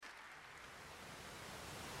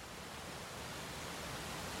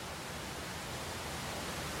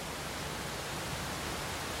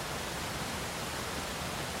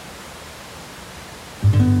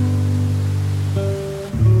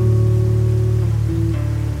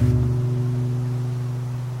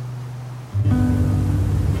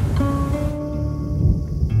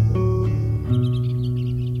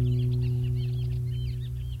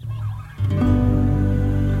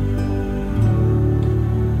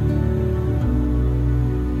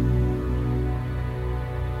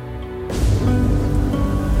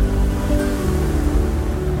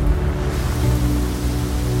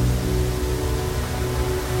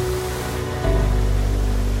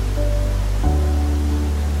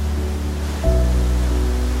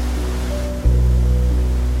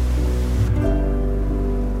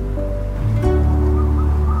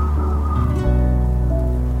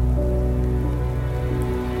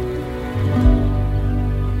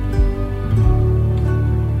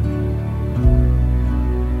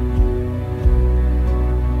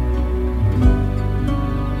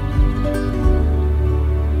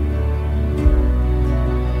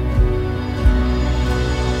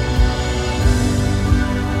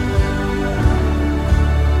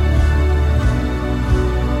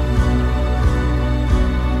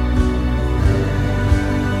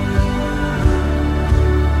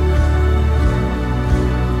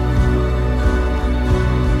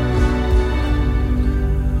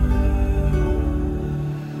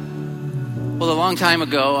long time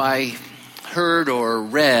ago, I heard or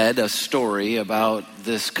read a story about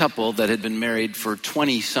this couple that had been married for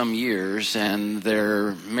 20-some years, and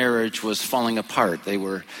their marriage was falling apart. They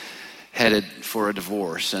were headed for a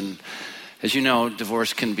divorce. And as you know,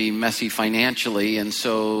 divorce can be messy financially, and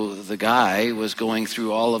so the guy was going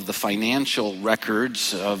through all of the financial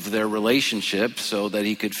records of their relationship so that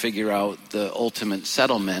he could figure out the ultimate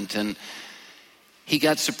settlement. And he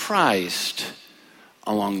got surprised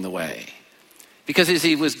along the way. Because as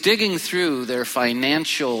he was digging through their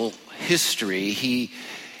financial history, he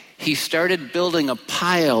started building a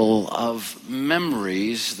pile of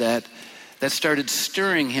memories that started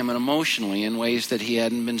stirring him emotionally in ways that he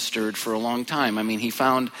hadn't been stirred for a long time. I mean,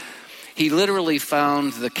 he literally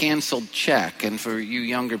found the canceled check. And for you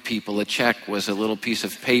younger people, a check was a little piece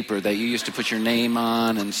of paper that you used to put your name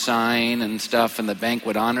on and sign and stuff, and the bank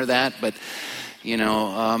would honor that. But,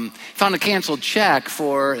 found a canceled check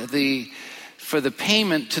for the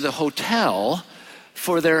payment to the hotel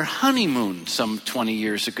for their honeymoon some 20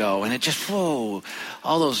 years ago. And it just, all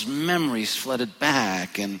those memories flooded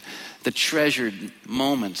back and the treasured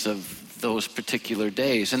moments of those particular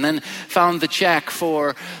days. And then found the check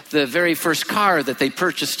for the very first car that they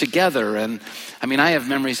purchased together. And I have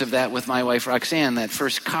memories of that with my wife Roxanne, that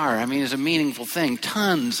first car. It's a meaningful thing.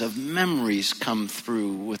 Tons of memories come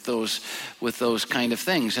through with those kind of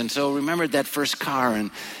things. And so remembered that first car,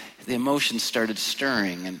 and the emotions started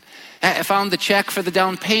stirring. And I found the check for the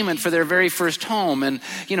down payment for their very first home. And,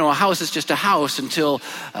 a house is just a house until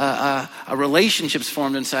a relationship's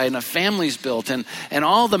formed inside and a family's built. And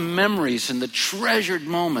all the memories and the treasured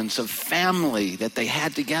moments of family that they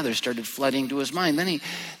had together started flooding to his mind. Then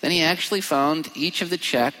he actually found each of the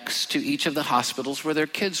checks to each of the hospitals where their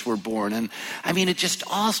kids were born. And, it just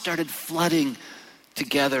all started flooding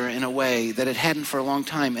together in a way that it hadn't for a long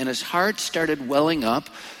time. And his heart started welling up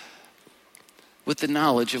with the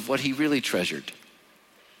knowledge of what he really treasured.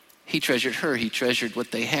 He treasured her. He treasured what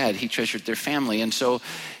they had. He treasured their family. And so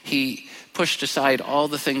he pushed aside all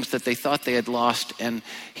the things that they thought they had lost, and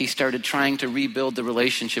he started trying to rebuild the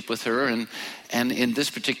relationship with her. And in this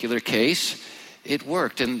particular case, it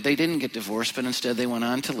worked. And they didn't get divorced, but instead they went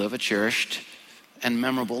on to live a cherished and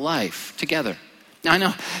memorable life together. Now, I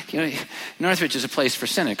know, Northridge is a place for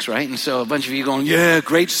cynics, right? And so a bunch of you going, yeah,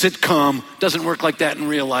 great sitcom. Doesn't work like that in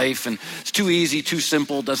real life. And it's too easy, too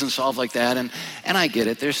simple, doesn't solve like that. And I get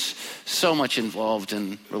it. There's so much involved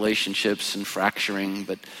in relationships and fracturing.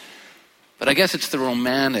 But I guess it's the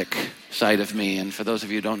romantic side of me. And for those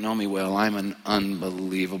of you who don't know me well, I'm an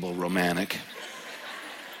unbelievable romantic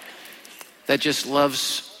that just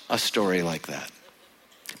loves a story like that.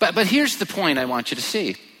 But here's the point I want you to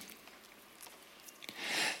see.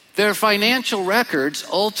 Their financial records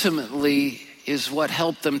ultimately is what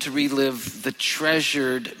helped them to relive the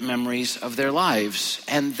treasured memories of their lives.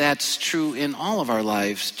 And that's true in all of our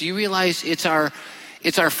lives. Do you realize it's our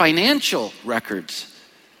financial records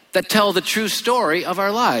that tell the true story of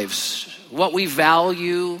our lives? What we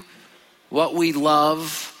value, what we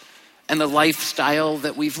love, and the lifestyle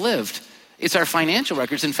that we've lived. It's our financial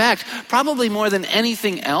records. In fact, probably more than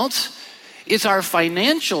anything else, it's our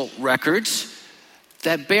financial records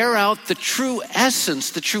that bear out the true essence,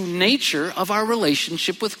 the true nature of our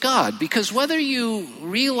relationship with God. Because whether you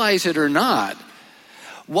realize it or not,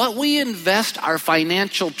 what we invest our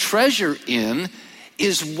financial treasure in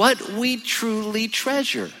is what we truly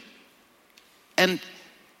treasure. And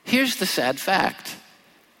here's the sad fact.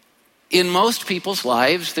 In most people's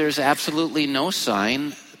lives, there's absolutely no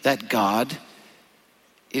sign that God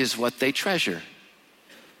is what they treasure,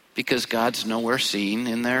 because God's nowhere seen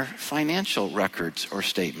in their financial records or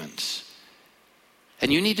statements.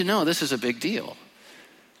 And you need to know this is a big deal.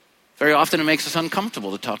 Very often it makes us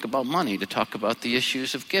uncomfortable to talk about money, to talk about the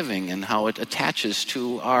issues of giving and how it attaches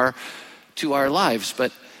to our lives.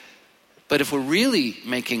 But if we're really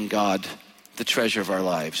making God the treasure of our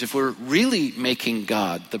lives, if we're really making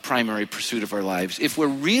God the primary pursuit of our lives, if we're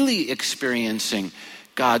really experiencing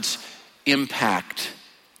God's impact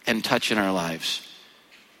and touch in our lives,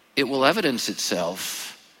 it will evidence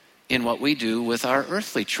itself in what we do with our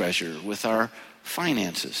earthly treasure, with our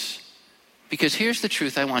finances. Because here's the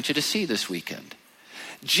truth I want you to see this weekend.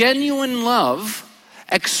 Genuine love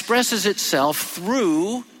expresses itself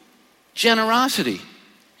through generosity.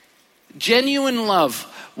 Genuine love,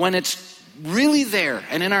 when it's really there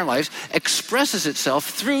and in our lives, expresses itself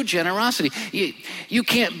through generosity. You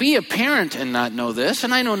can't be a parent and not know this,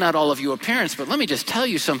 and I know not all of you are parents, but let me just tell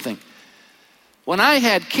you something. When I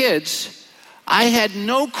had kids, I had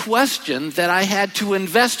no question that I had to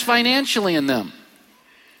invest financially in them.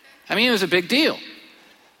 It was a big deal.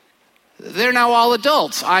 They're now all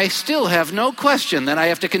adults. I still have no question that I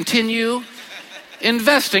have to continue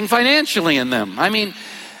investing financially in them. I mean,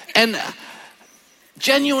 and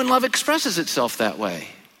genuine love expresses itself that way.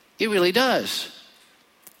 It really does.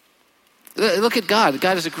 Look at God.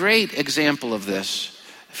 God is a great example of this.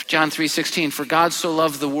 John 3:16, for God so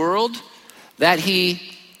loved the world that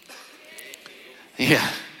he, yeah.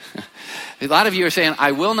 A lot of you are saying,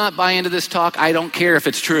 I will not buy into this talk. I don't care if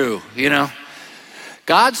it's true,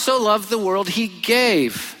 God so loved the world, he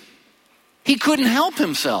gave. He couldn't help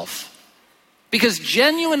himself because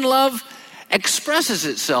genuine love expresses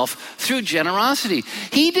itself through generosity.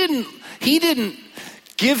 He didn't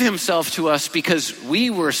give himself to us because we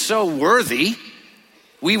were so worthy.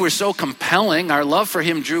 We were so compelling. Our love for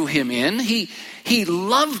him drew him in. He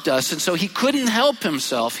loved us, and so he couldn't help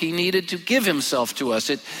himself. He needed to give himself to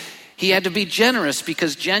us. He had to be generous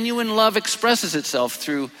because genuine love expresses itself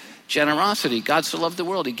through generosity. God so loved the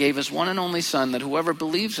world, he gave his one and only Son that whoever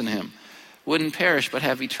believes in him wouldn't perish but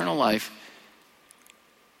have eternal life.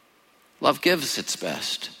 Love gives its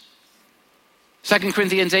best. 2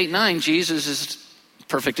 Corinthians 8:9, Jesus is a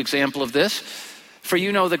perfect example of this. For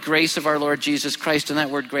you know the grace of our Lord Jesus Christ, and that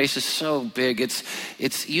word grace is so big. It's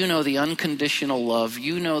the unconditional love.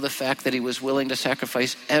 The fact that he was willing to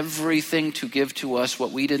sacrifice everything to give to us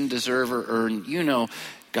what we didn't deserve or earn.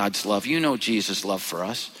 God's love. Jesus' love for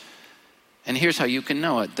us. And here's how you can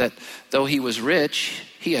know it, that though he was rich,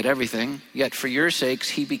 he had everything, yet for your sakes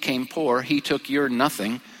he became poor. He took your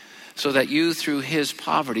nothing so that you through his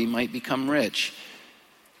poverty might become rich.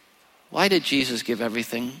 Why did Jesus give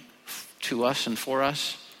everything to us and for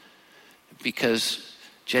us? Because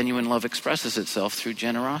genuine love expresses itself through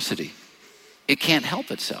generosity. It can't help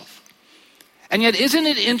itself. And yet, isn't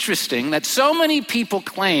it interesting that so many people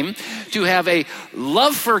claim to have a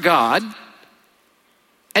love for God,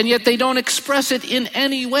 and yet they don't express it in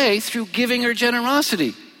any way through giving or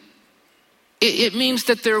generosity? It means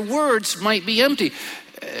that their words might be empty.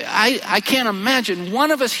 I can't imagine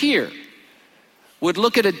one of us here would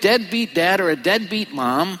look at a deadbeat dad or a deadbeat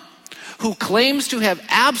mom who claims to have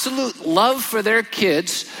absolute love for their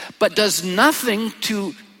kids, but does nothing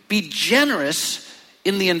to be generous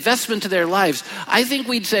in the investment of their lives. I think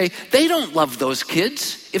we'd say, they don't love those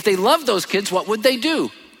kids. If they loved those kids, what would they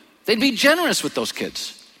do? They'd be generous with those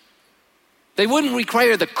kids. They wouldn't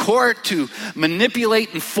require the court to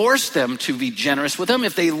manipulate and force them to be generous with them.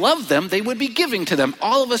 If they loved them, they would be giving to them.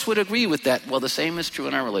 All of us would agree with that. Well, the same is true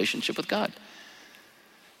in our relationship with God.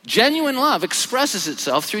 Genuine love expresses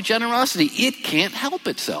itself through generosity. It can't help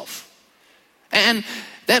itself. And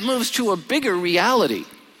that moves to a bigger reality.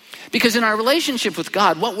 Because in our relationship with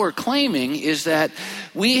God, what we're claiming is that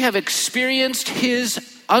we have experienced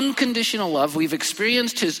his unconditional love. We've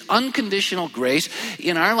experienced his unconditional grace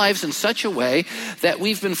in our lives in such a way that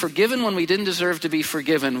we've been forgiven when we didn't deserve to be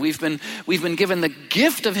forgiven. We've been given the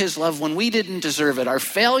gift of his love when we didn't deserve it. Our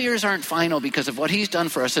failures aren't final because of what he's done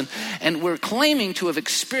for us. And we're claiming to have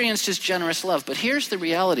experienced his generous love. But here's the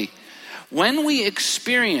reality. When we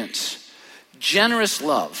experience generous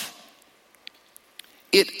love,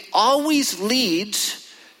 it always leads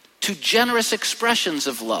to generous expressions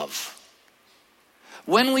of love.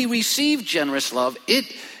 When we receive generous love,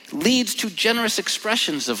 it leads to generous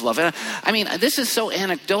expressions of love. And I mean, this is so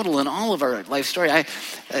anecdotal in all of our life story. I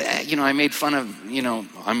made fun of,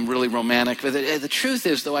 I'm really romantic. But the truth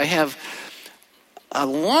is, though I have a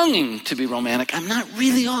longing to be romantic, I'm not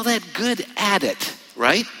really all that good at it,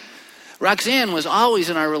 right? Roxanne was always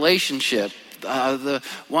in our relationship, the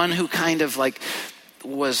one who kind of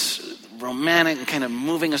was romantic and kind of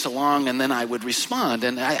moving us along, and then I would respond.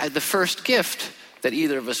 And the first gift that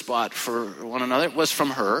either of us bought for one another was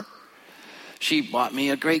from her. She bought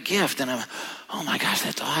me a great gift, and I'm, oh my gosh,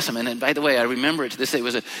 that's awesome. And then, by the way, I remember it to this day. It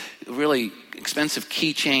was a really expensive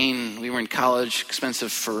keychain. We were in college,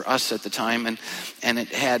 expensive for us at the time, and it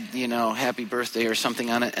had, happy birthday or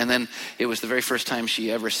something on it. And then it was the very first time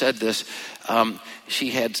she ever said this.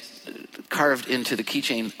 She had carved into the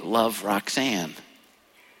keychain, "Love, Roxanne."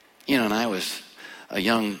 And I was a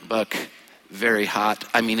young buck, very hot,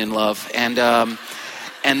 in love. And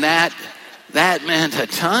that meant a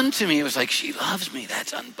ton to me. It was like, she loves me.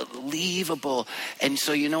 That's unbelievable. And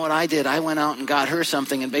so you know what I did? I went out and got her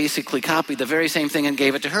something and basically copied the very same thing and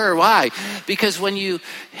gave it to her. Why? Because when you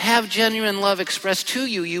have genuine love expressed to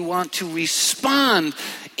you, you want to respond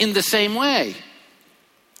in the same way.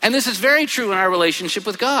 And this is very true in our relationship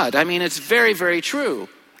with God. It's very, very true.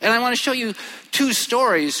 And I want to show you two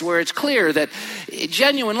stories where it's clear that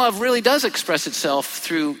genuine love really does express itself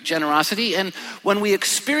through generosity. And when we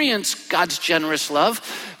experience God's generous love,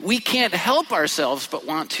 we can't help ourselves but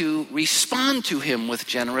want to respond to him with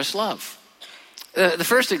generous love. The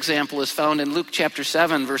first example is found in Luke chapter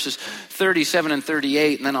 7, verses 37 and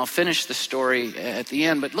 38, and then I'll finish the story at the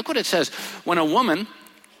end. But look what it says. When a woman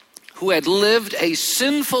who had lived a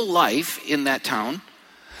sinful life in that town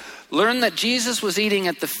learned that Jesus was eating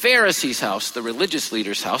at the Pharisee's house, the religious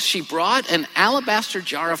leader's house, she brought an alabaster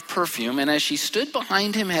jar of perfume, and as she stood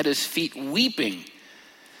behind him at his feet weeping,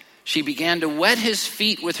 she began to wet his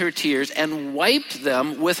feet with her tears and wiped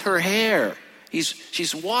them with her hair.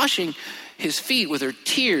 She's washing his feet with her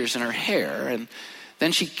tears and her hair, and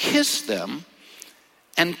then she kissed them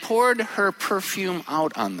and poured her perfume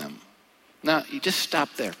out on them. Now, you just stop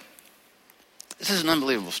there. This is an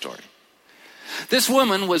unbelievable story. This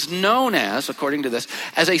woman was known as, according to this,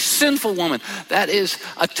 as a sinful woman. That is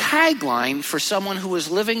a tagline for someone who was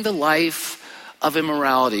living the life of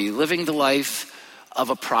immorality, living the life of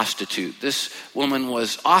a prostitute. This woman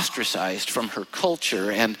was ostracized from her culture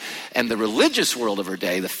and the religious world of her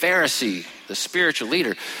day. The Pharisee, the spiritual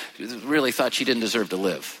leader, really thought she didn't deserve to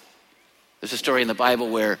live. There's a story in the Bible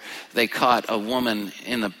where they caught a woman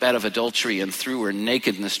in a bed of adultery and threw her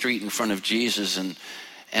naked in the street in front of Jesus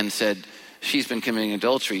and said, she's been committing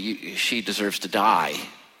adultery. She deserves to die.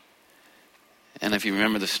 And if you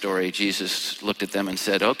remember the story, Jesus looked at them and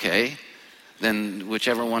said, okay, then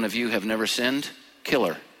whichever one of you have never sinned, kill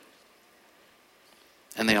her.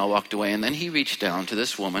 And they all walked away. And then he reached down to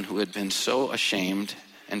this woman who had been so ashamed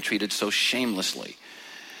and treated so shamelessly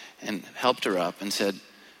and helped her up and said,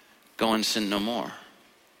 go and sin no more.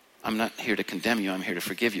 I'm not here to condemn you. I'm here to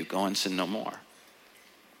forgive you. Go and sin no more.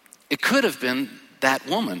 It could have been that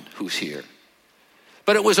woman who's here.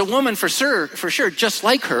 But it was a woman for sure, just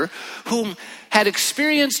like her, whom had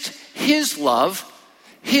experienced his love,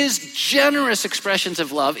 his generous expressions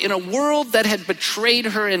of love in a world that had betrayed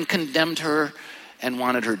her and condemned her and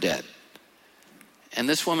wanted her dead. And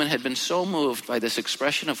this woman had been so moved by this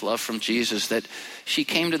expression of love from Jesus that she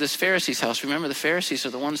came to this Pharisee's house. Remember, the Pharisees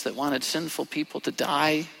are the ones that wanted sinful people to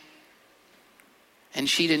die. And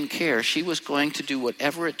she didn't care. She was going to do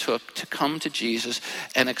whatever it took to come to Jesus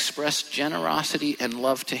and express generosity and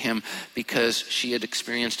love to him because she had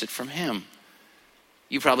experienced it from him.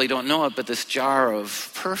 You probably don't know it, but this jar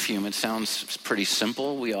of perfume, it sounds pretty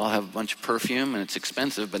simple. We all have a bunch of perfume and it's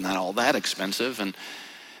expensive, but not all that expensive.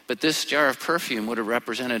 But this jar of perfume would have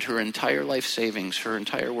represented her entire life savings, her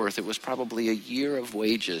entire worth. It was probably a year of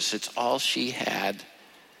wages. It's all she had.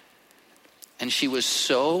 And she was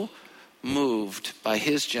so moved by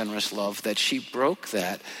his generous love that she broke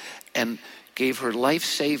that and gave her life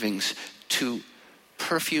savings to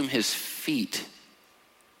perfume his feet.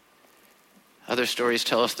 Other stories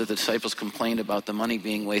tell us that the disciples complained about the money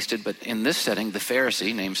being wasted, but in this setting, the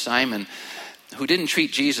Pharisee named Simon, who didn't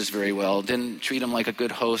treat Jesus very well, didn't treat him like a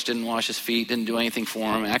good host, didn't wash his feet, didn't do anything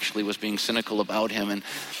for him, actually was being cynical about him.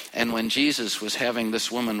 And when Jesus was having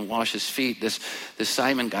this woman wash his feet, this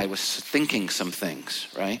Simon guy was thinking some things,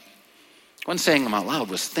 right? Wasn't saying them out loud,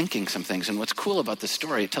 was thinking some things. And what's cool about this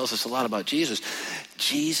story, it tells us a lot about Jesus.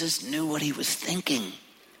 Jesus knew what he was thinking.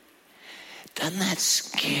 Doesn't that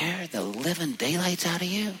scare the living daylights out of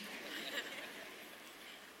you?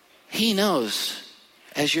 He knows,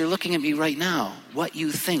 as you're looking at me right now, what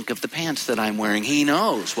you think of the pants that I'm wearing. He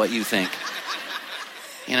knows what you think.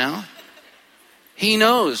 You know? He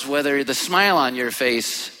knows whether the smile on your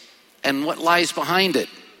face and what lies behind it.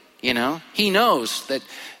 You know? He knows that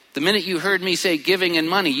the minute you heard me say giving and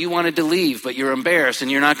money, you wanted to leave, but you're embarrassed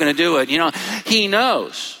and you're not going to do it. You know, he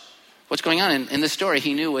knows what's going on. In this story,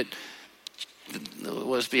 he knew what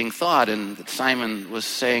was being thought. And Simon was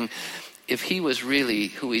saying, if he was really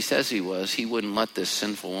who he says he was, he wouldn't let this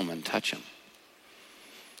sinful woman touch him.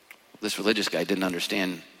 This religious guy didn't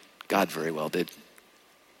understand God very well, did?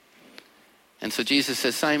 And so Jesus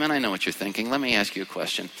says, Simon, I know what you're thinking. Let me ask you a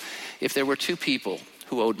question. If there were two people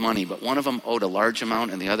who owed money, but one of them owed a large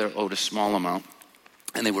amount and the other owed a small amount,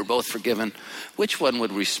 and they were both forgiven, which one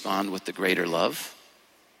would respond with the greater love?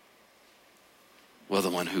 Well, the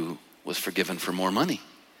one who was forgiven for more money,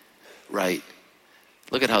 right?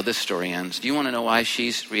 Look at how this story ends. Do you want to know why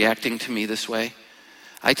she's reacting to me this way?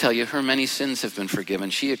 I tell you, her many sins have been forgiven.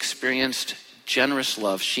 She experienced generous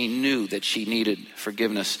love. She knew that she needed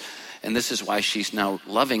forgiveness, and this is why she's now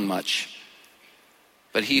loving much.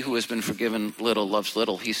 But he who has been forgiven little loves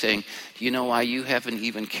little. He's saying, do you know why you haven't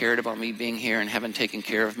even cared about me being here and haven't taken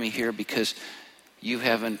care of me here? Because you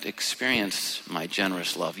haven't experienced my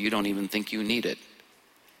generous love. You don't even think you need it.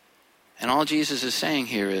 And all Jesus is saying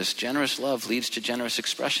here is generous love leads to generous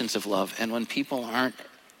expressions of love. And when people aren't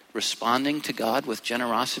responding to God with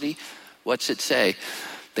generosity, what's it say?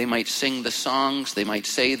 They might sing the songs, they might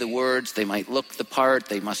say the words, they might look the part,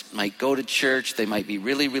 they might go to church, they might be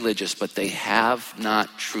really religious, but they have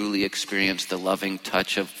not truly experienced the loving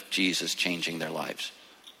touch of Jesus changing their lives.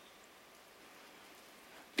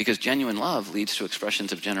 Because genuine love leads to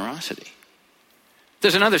expressions of generosity.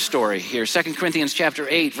 There's another story here, 2 Corinthians chapter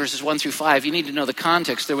 8, verses 1 through 5. You need to know the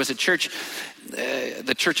context. There was a church,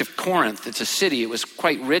 the church of Corinth. It's a city. It was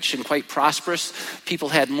quite rich and quite prosperous. People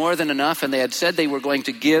had more than enough, and they had said they were going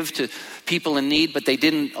to give to people in need, but they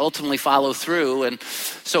didn't ultimately follow through. And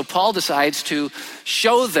so Paul decides to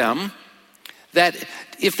show them that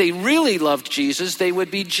if they really loved Jesus, they would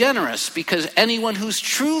be generous, because anyone who's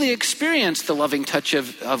truly experienced the loving touch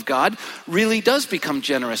of God really does become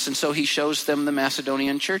generous. And so he shows them the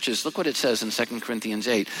Macedonian churches. Look what it says in 2 Corinthians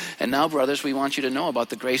 8. And now, brothers, we want you to know about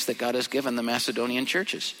the grace that God has given the Macedonian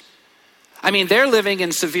churches. I mean, they're living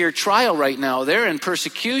in severe trial right now. They're in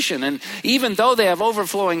persecution. And even though they have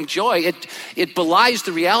overflowing joy, it belies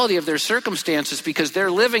the reality of their circumstances, because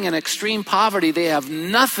they're living in extreme poverty. They have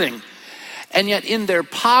nothing. And yet in their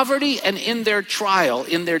poverty and in their trial,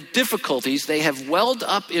 in their difficulties, they have welled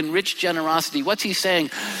up in rich generosity. What's he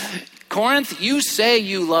saying? Corinth, you say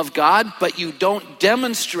you love God, but you don't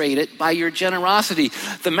demonstrate it by your generosity.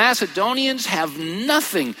 The Macedonians have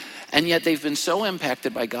nothing, and yet they've been so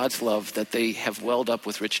impacted by God's love that they have welled up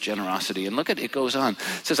with rich generosity. And look at it goes on.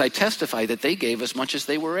 It says, I testify that they gave as much as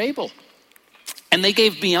they were able. And they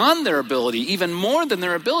gave beyond their ability, even more than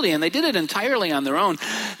their ability. And they did it entirely on their own,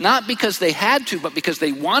 not because they had to, but because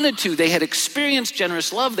they wanted to. They had experienced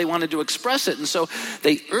generous love. They wanted to express it. And so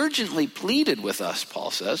they urgently pleaded with us,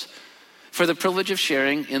 Paul says, for the privilege of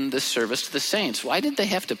sharing in this service to the saints. Why did they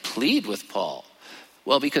have to plead with Paul?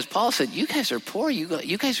 Well, because Paul said, you guys are poor. You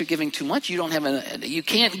guys are giving too much. You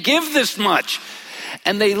can't give this much.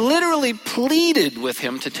 And they literally pleaded with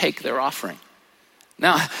him to take their offering.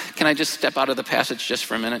 Now, can I just step out of the passage just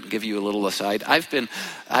for a minute and give you a little aside? I've been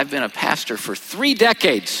a pastor for 3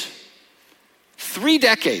 decades. 3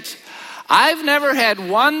 decades. I've never had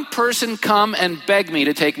one person come and beg me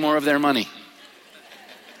to take more of their money.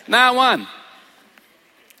 Not one.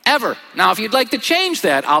 Ever. Now, if you'd like to change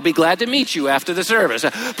that, I'll be glad to meet you after the service.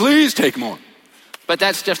 Please take more. But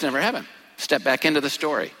that's just never happened. Step back into the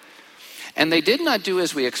story. And they did not do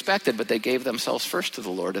as we expected, but they gave themselves first to the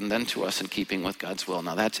Lord and then to us in keeping with God's will.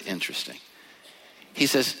 Now that's interesting. He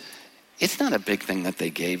says, it's not a big thing that they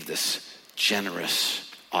gave this generous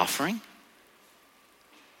offering,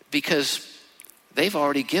 because they've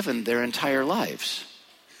already given their entire lives.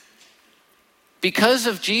 Because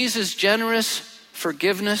of Jesus' generous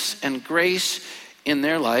forgiveness and grace in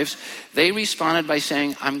their lives, they responded by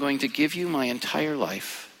saying, I'm going to give you my entire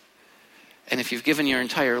life. And if you've given your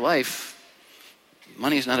entire life,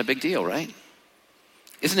 money is not a big deal, right?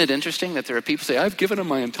 Isn't it interesting that there are people who say, I've given him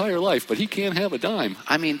my entire life, but he can't have a dime?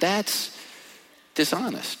 I mean, that's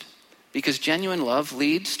dishonest, because genuine love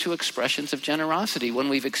leads to expressions of generosity. When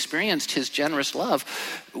we've experienced his generous love,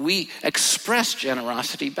 we express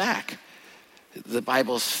generosity back. The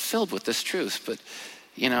Bible's filled with this truth, but,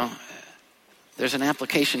 there's an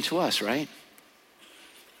application to us, right?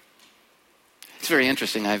 It's very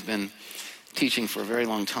interesting. I've been teaching for a very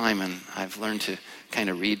long time, and I've learned to kind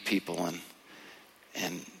of read people,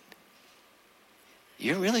 and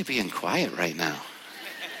you're really being quiet right now.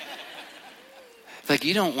 Like,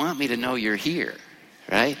 you don't want me to know you're here,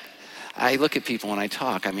 right? I look at people when I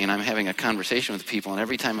talk. I mean, I'm having a conversation with people, and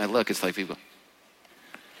every time I look, it's like people,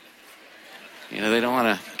 they don't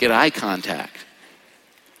want to get eye contact.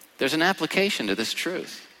 There's an application to this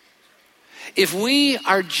truth. If we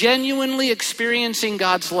are genuinely experiencing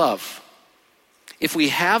God's love, if we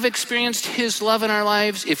have experienced his love in our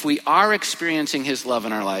lives, if we are experiencing his love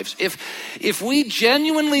in our lives, if we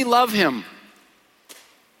genuinely love him.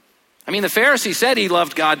 I mean, the Pharisee said he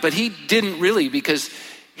loved God, but he didn't really, because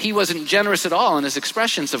he wasn't generous at all in his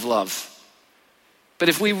expressions of love. But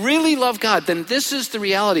if we really love God, then this is the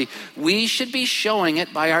reality. We should be showing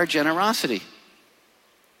it by our generosity.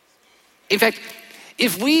 In fact,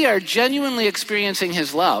 if we are genuinely experiencing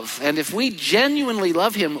his love, and if we genuinely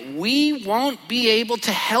love him, we won't be able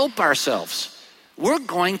to help ourselves. We're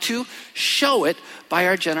going to show it by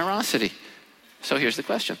our generosity. So here's the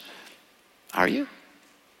question. Are you?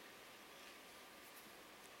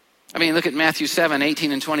 I mean, look at Matthew 7,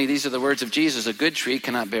 18 and 20. These are the words of Jesus. A good tree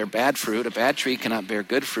cannot bear bad fruit. A bad tree cannot bear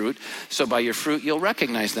good fruit. So by your fruit, you'll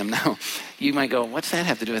recognize them. Now, you might go, what's that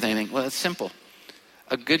have to do with anything? Well, it's simple.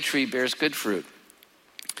 A good tree bears good fruit.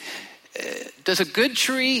 does a good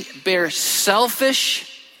tree bear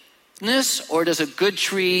selfishness, or does a good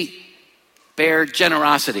tree bear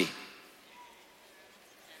generosity?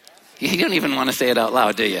 You don't even want to say it out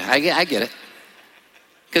loud, do you? I get it.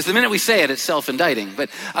 Because the minute we say it, it's self-indicting. But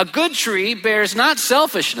a good tree bears not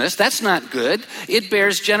selfishness. That's not good. It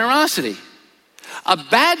bears generosity. A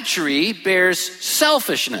bad tree bears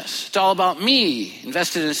selfishness. It's all about me,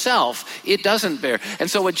 invested in self. It doesn't bear. And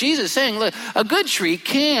so what Jesus is saying, look, a good tree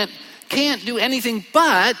can't do anything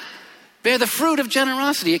but bear the fruit of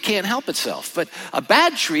generosity. It can't help itself. But a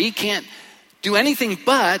bad tree can't do anything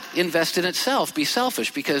but invest in itself, be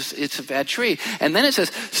selfish, because it's a bad tree. And then it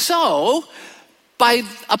says, so by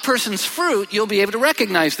a person's fruit, you'll be able to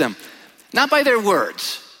recognize them. Not by their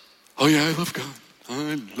words. Oh yeah, I love God.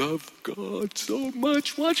 I love God so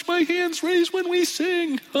much. Watch my hands raise when we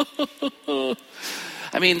sing.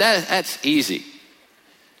 I mean, that's easy.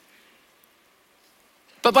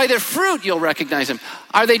 But by their fruit, you'll recognize them.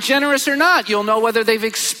 Are they generous or not? You'll know whether they've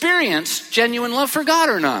experienced genuine love for God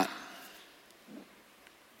or not.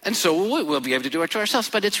 And so we'll be able to do it to ourselves.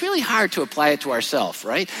 But it's really hard to apply it to ourselves,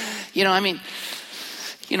 right?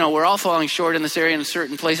 We're all falling short in this area in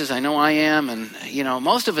certain places. I know I am. And,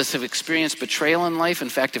 most of us have experienced betrayal in life. In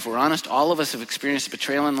fact, if we're honest, all of us have experienced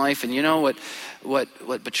betrayal in life. And you know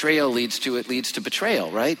what betrayal leads to? It leads to betrayal,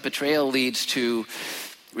 right? Betrayal leads to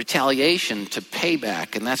retaliation, to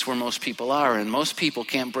payback. And that's where most people are. And most people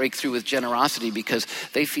can't break through with generosity because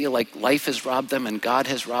they feel like life has robbed them and God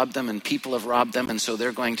has robbed them and people have robbed them. And so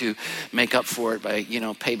they're going to make up for it by,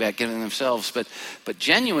 payback, giving themselves. But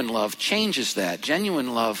genuine love changes that.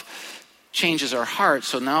 Genuine love changes our heart.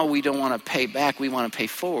 So now we don't want to pay back. We want to pay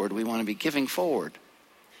forward. We want to be giving forward.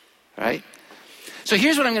 Right? So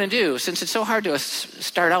here's what I'm going to do. Since it's so hard to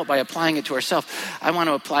start out by applying it to ourselves, I want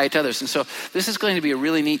to apply it to others. And so this is going to be a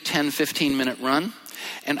really neat 10, 15-minute run.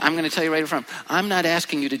 And I'm going to tell you right up front, I'm not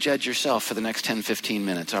asking you to judge yourself for the next 10, 15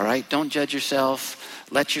 minutes, all right? Don't judge yourself.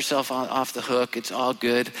 Let yourself off the hook. It's all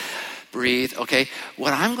good. Breathe, okay?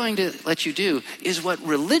 What I'm going to let you do is what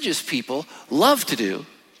religious people love to do.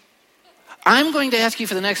 I'm going to ask you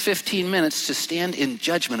for the next 15 minutes to stand in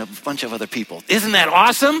judgment of a bunch of other people. Isn't that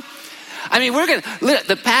awesome? I mean,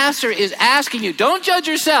 the pastor is asking you, don't judge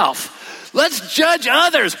yourself. Let's judge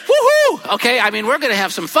others. Woohoo! Okay, we're going to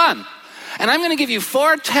have some fun. And I'm going to give you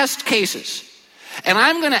 4 test cases. And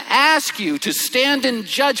I'm going to ask you to stand in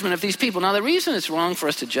judgment of these people. Now, the reason it's wrong for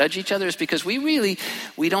us to judge each other is because we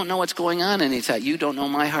don't know what's going on in each other. You don't know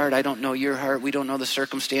my heart. I don't know your heart. We don't know the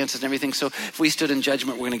circumstances and everything. So if we stood in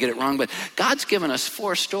judgment, we're going to get it wrong. But God's given us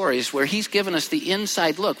 4 stories where he's given us the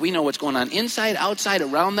inside look. We know what's going on inside, outside,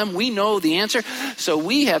 around them. We know the answer. So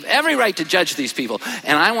we have every right to judge these people.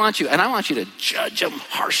 And I want you to judge them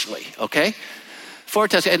harshly, okay? 4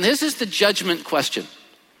 tests. And this is the judgment question.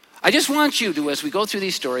 I just want you to, as we go through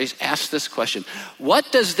these stories, ask this question.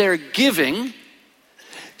 What does their giving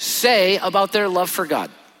say about their love for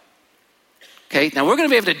God? Okay, now we're going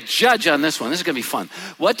to be able to judge on this one. This is going to be fun.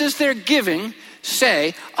 What does their giving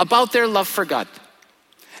say about their love for God?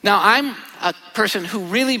 Now, I'm a person who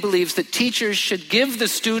really believes that teachers should give the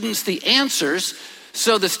students the answers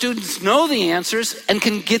so the students know the answers and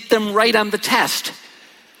can get them right on the test.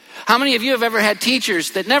 How many of you have ever had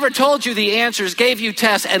teachers that never told you the answers, gave you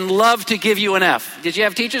tests, and loved to give you an F? Did you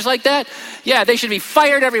have teachers like that? Yeah, they should be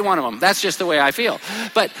fired, every one of them. That's just the way I feel.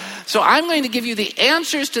 But so I'm going to give you the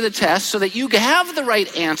answers to the test so that you have the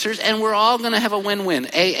right answers, and we're all going to have a win-win.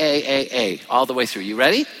 A, all the way through. You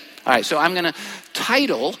ready? All right, so I'm going to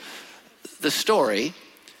title the story,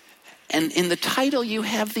 and in the title you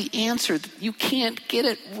have the answer. You can't get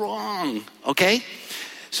it wrong, okay?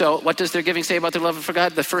 So what does their giving say about their love for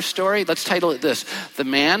God? The first story, let's title it this. The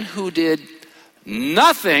man who did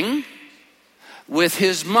nothing with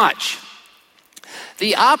his much.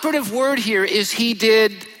 The operative word here is he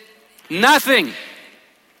did nothing.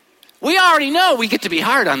 We already know we get to be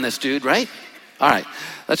hard on this dude, right? All right,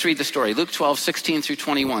 let's read the story. Luke 12, 16 through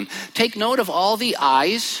 21. Take note of all the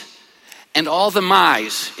I's and all the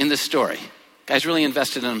my's in this story. Guy's really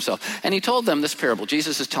invested in himself. And he told them this parable.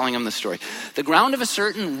 Jesus is telling them this story. The ground of a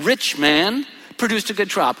certain rich man produced a good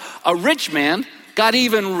crop. A rich man got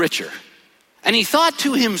even richer. And he thought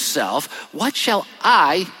to himself, what shall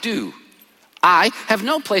I do? I have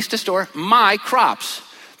no place to store my crops.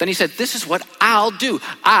 Then he said, this is what I'll do.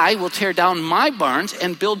 I will tear down my barns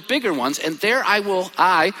and build bigger ones. And there I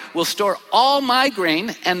will store all my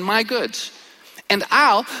grain and my goods. And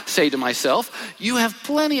I'll say to myself, you have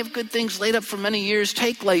plenty of good things laid up for many years.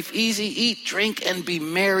 Take life easy, eat, drink, and be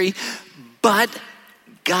merry. But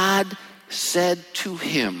God said to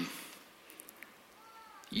him,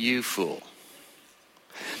 you fool.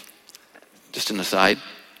 Just an aside.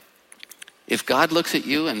 If God looks at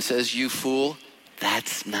you and says, you fool,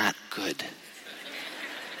 that's not good.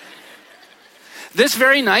 This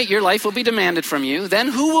very night, your life will be demanded from you. Then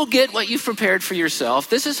who will get what you've prepared for yourself?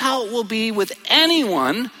 This is how it will be with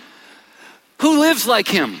anyone who lives like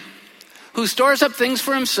him, who stores up things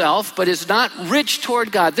for himself, but is not rich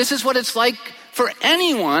toward God. This is what it's like for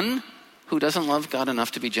anyone who doesn't love God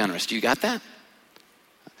enough to be generous. Do you got that?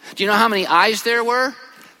 Do you know how many I's there were?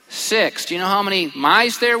 6. Do you know how many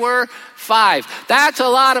my's there were? 5. That's a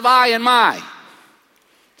lot of I and my.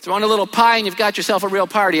 Throw in a little pie and you've got yourself a real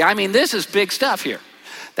party. I mean, this is big stuff here.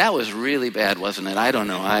 That was really bad, wasn't it? I don't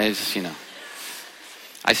know. I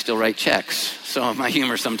still write checks, so my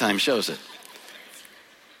humor sometimes shows it.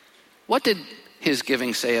 What did his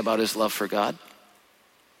giving say about his love for God?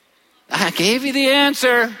 I gave you the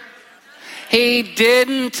answer. He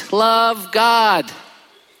didn't love God.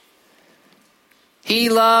 He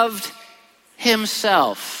loved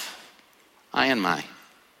himself. I and my.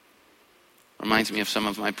 Reminds me of some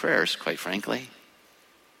of my prayers, quite frankly.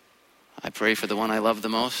 I pray for the one I love the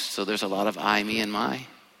most, so there's a lot of I, me, and my.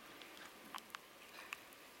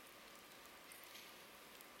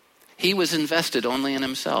 He was invested only in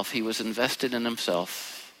himself. He was invested in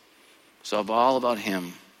himself. So all about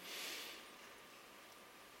him.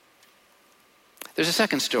 There's a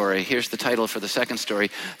second story. Here's the title for the second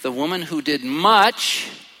story. The woman who did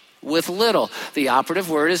much with little. The operative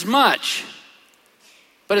word is much.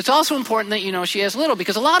 But it's also important that you know she has little,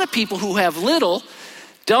 because a lot of people who have little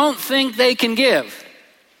don't think they can give.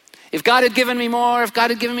 If God had given me more, if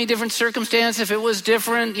God had given me different circumstance, if it was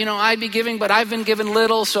different, I'd be giving, but I've been given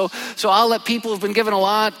little, so I'll let people who've been given a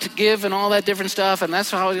lot to give and all that different stuff, and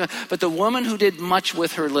that's how I was going. But the woman who did much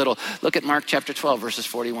with her little, look at Mark chapter 12, verses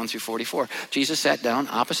 41 through 44. Jesus sat down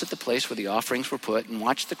opposite the place where the offerings were put and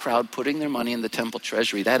watched the crowd putting their money in the temple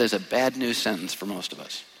treasury. That is a bad news sentence for most of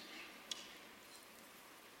us.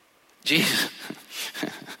 Jesus,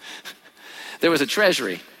 there was a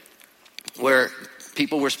treasury where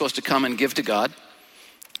people were supposed to come and give to God.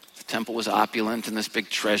 The temple was opulent in this big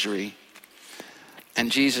treasury.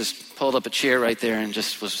 And Jesus pulled up a chair right there and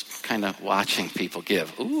just was kind of watching people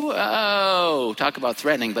give. Ooh, oh, talk about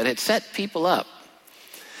threatening, but it set people up.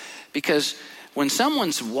 Because when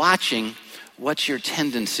someone's watching, what's your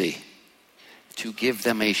tendency? To give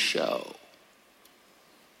them a show.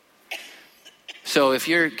 So if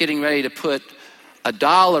you're getting ready to put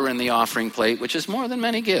 $1 in the offering plate, which is more than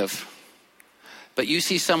many give, but you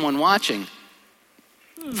see someone watching,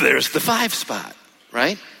 there's the 5 spot,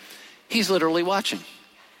 right? He's literally watching.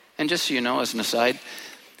 And just so you know, as an aside,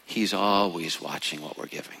 he's always watching what we're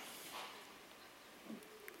giving.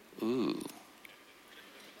 Ooh.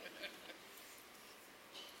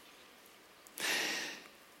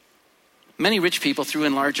 Many rich people threw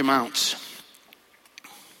in large amounts.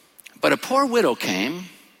 But a poor widow came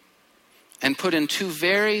and put in 2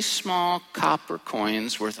 very small copper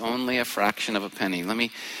coins worth only a fraction of a penny. Let me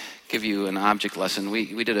give you an object lesson.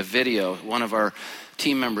 We did a video. One of our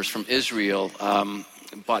team members from Israel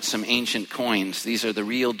bought some ancient coins. These are the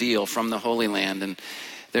real deal from the Holy Land, and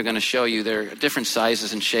they're going to show you. They're different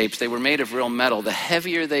sizes and shapes. They were made of real metal. The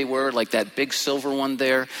heavier they were, like that big silver one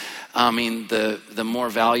there, the more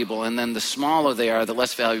valuable. And then the smaller they are, the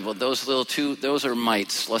less valuable. Those little 2, those are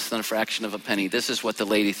mites, less than a fraction of a penny. This is what the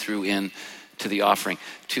lady threw in to the offering,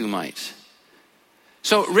 2 mites.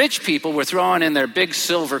 So rich people were throwing in their big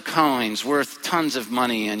silver coins worth tons of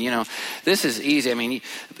money. And, this is easy. I mean,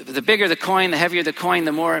 the bigger the coin, the heavier the coin,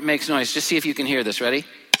 the more it makes noise. Just see if you can hear this. Ready?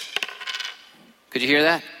 Could you hear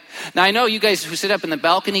that? Now, I know you guys who sit up in the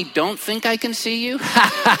balcony don't think I can see you.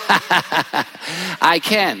 I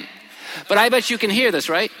can. But I bet you can hear this,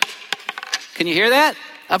 right? Can you hear that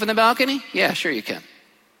up in the balcony? Yeah, sure you can.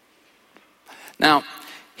 Now,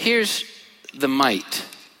 here's the mite.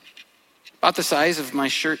 About the size of my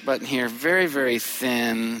shirt button here. Very, very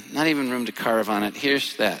thin. Not even room to carve on it.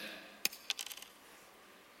 Here's that.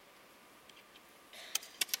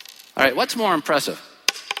 All right, what's more impressive?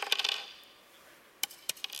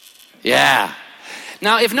 Yeah.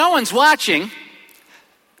 Now, if no one's watching,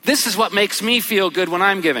 this is what makes me feel good when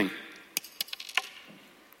I'm giving.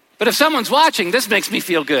 But if someone's watching, this makes me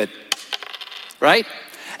feel good. Right?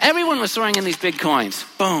 Everyone was throwing in these big coins.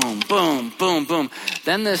 Boom, boom, boom, boom.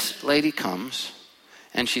 Then this lady comes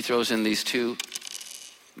and she throws in these 2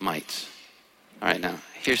 mites. All right, now,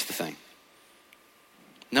 here's the thing.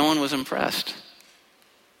 No one was impressed.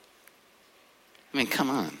 I mean, come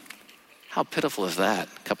on. How pitiful is that?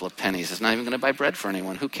 A couple of pennies. It's not even going to buy bread for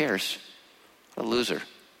anyone. Who cares? What a loser.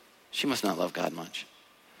 She must not love God much.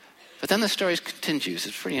 But then the story continues.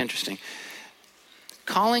 It's pretty interesting.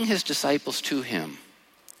 calling his disciples to him,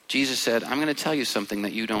 Jesus said, I'm going to tell you something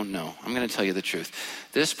that you don't know. I'm going to tell you the truth.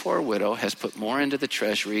 This poor widow has put more into the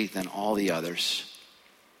treasury than all the others.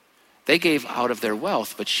 They gave out of their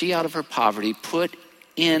wealth, but she out of her poverty put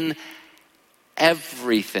in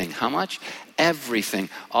everything. How much? Everything.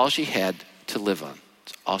 All she had to live on.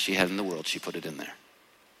 It's all she had in the world, she put it in there.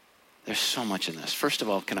 There's so much in this. First of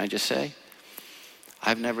all, can I just say,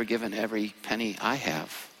 I've never given every penny I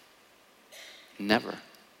have. Never.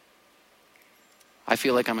 I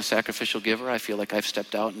feel like I'm a sacrificial giver. I feel like I've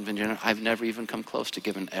stepped out and been generous. I've never even come close to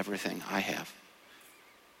giving everything I have.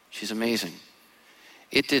 She's amazing.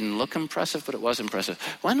 It didn't look impressive, but it was impressive.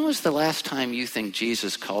 When was the last time you think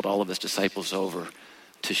Jesus called all of his disciples over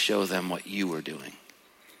to show them what you were doing?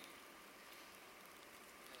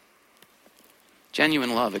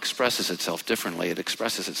 Genuine love expresses itself differently. It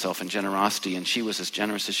expresses itself in generosity, and she was as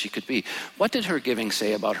generous as she could be. What did her giving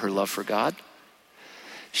say about her love for God?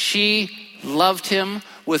 She loved him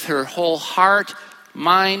with her whole heart,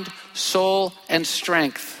 mind, soul, and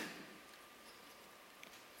strength.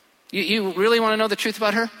 You really want to know the truth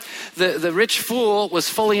about her? The rich fool was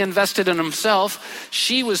fully invested in himself.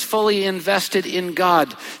 She was fully invested in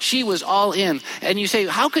God. She was all in. And you say,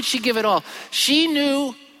 how could she give it all? She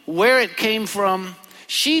knew where it came from.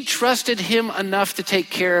 She trusted him enough to take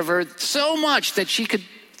care of her so much that she could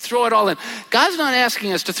throw it all in. God's not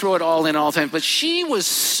asking us to throw it all in all the time, but she was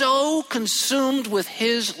so consumed with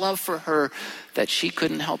his love for her that she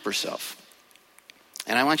couldn't help herself.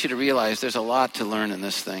 And I want you to realize there's a lot to learn in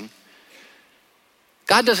this thing.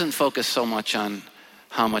 God doesn't focus so much on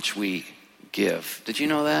how much we give. Did you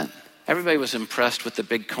know that? Everybody was impressed with the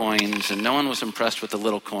big coins, and no one was impressed with the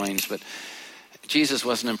little coins, but Jesus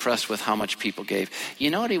wasn't impressed with how much people gave. You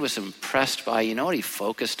know what he was impressed by? You know what he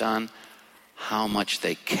focused on? How much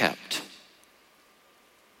they kept.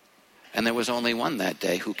 And there was only one that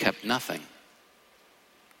day who kept nothing.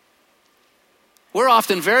 We're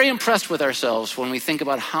often very impressed with ourselves when we think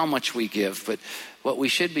about how much we give, but what we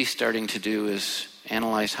should be starting to do is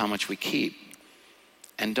analyze how much we keep.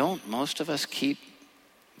 And don't most of us keep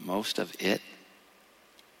most of it?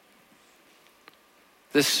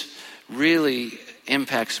 This really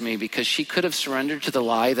impacts me because she could have surrendered to the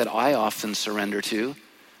lie that I often surrender to,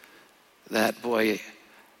 that, boy,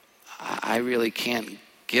 I really can't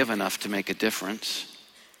give enough to make a difference.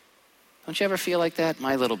 Don't you ever feel like that?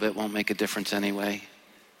 My little bit won't make a difference anyway.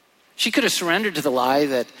 She could have surrendered to the lie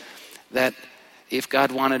that if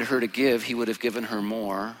God wanted her to give, he would have given her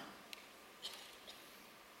more.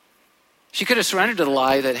 She could have surrendered to the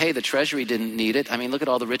lie that, hey, the treasury didn't need it. I mean, look at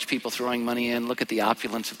all the rich people throwing money in. Look at the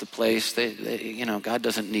opulence of the place. God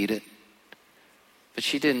doesn't need it. But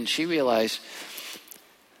she didn't. She realized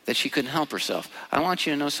that she couldn't help herself. I want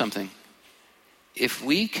you to know something. If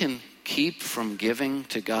we can keep from giving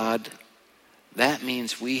to God, that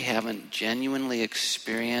means we haven't genuinely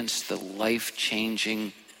experienced the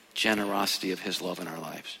life-changing generosity of his love in our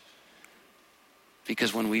lives.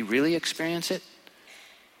 Because when we really experience it,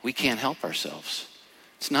 we can't help ourselves.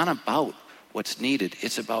 It's not about what's needed.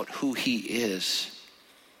 It's about who he is.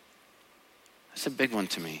 That's a big one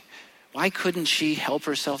to me. Why couldn't she help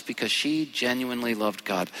herself? Because she genuinely loved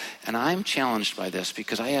God. And I'm challenged by this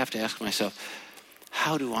because I have to ask myself,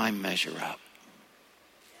 how do I measure up?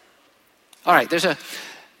 All right,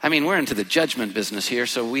 we're into the judgment business here,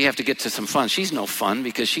 so we have to get to some fun. She's no fun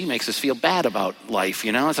because she makes us feel bad about life,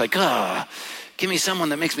 It's like, give me someone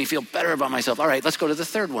that makes me feel better about myself. All right, let's go to the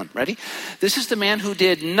third one. Ready? This is the man who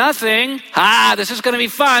did nothing. This is going to be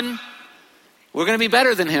fun. We're going to be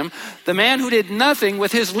better than him. The man who did nothing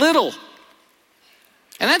with his little.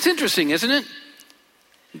 And that's interesting, isn't it?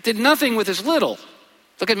 Did nothing with his little.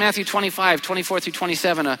 Look at Matthew 25, 24 through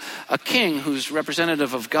 27. A king who's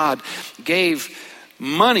representative of God gave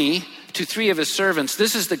money to 3 of his servants.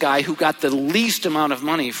 This is the guy who got the least amount of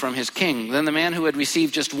money from his king. Then the man who had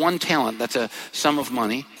received just 1 talent, that's a sum of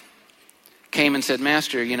money, came and said,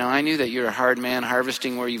 Master, I knew that you're a hard man,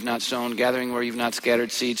 harvesting where you've not sown, gathering where you've not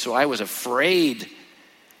scattered seed, so I was afraid.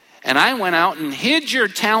 And I went out and hid your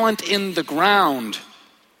talent in the ground.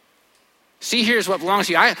 See, here's what belongs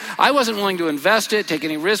to you. I wasn't willing to invest it, take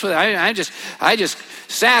any risk with it. I just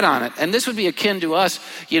sat on it. And this would be akin to us,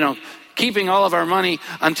 keeping all of our money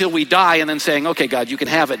until we die and then saying, okay, God, you can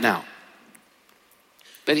have it now.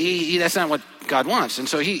 But that's not what God wants. And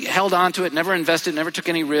so he held on to it, never invested, never took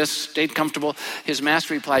any risks, stayed comfortable. His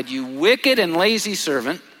master replied, you wicked and lazy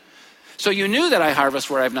servant. So you knew that I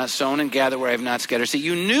harvest where I have not sown and gather where I have not scattered. See,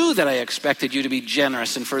 you knew that I expected you to be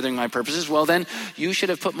generous in furthering my purposes. Well, then you should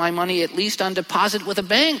have put my money at least on deposit with a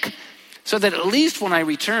bank so that at least when I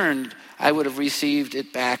returned, I would have received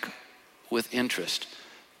it back with interest.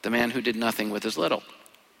 the man who did nothing with his little.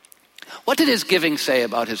 What did his giving say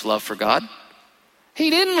about his love for God? He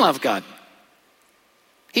didn't love God.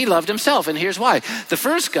 He loved himself, and here's why. The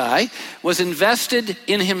first guy was invested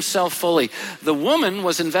in himself fully. The woman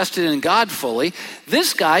was invested in God fully.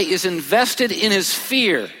 This guy is invested in his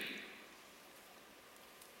fear.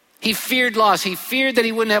 He feared loss. He feared that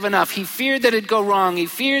he wouldn't have enough. He feared that it'd go wrong. He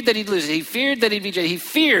feared that he'd lose it. He feared that he'd be judged. He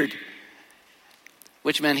feared,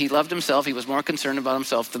 which meant he loved himself. He was more concerned about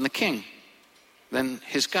himself than the king, than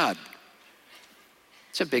his God.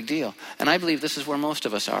 It's a big deal. And I believe this is where most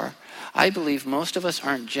of us are. I believe most of us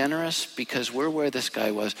aren't generous because we're where this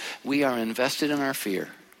guy was. We are invested in our fear.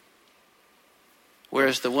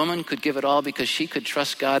 Whereas the woman could give it all because she could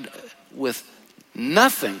trust God with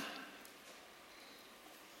nothing.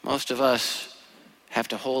 Most of us have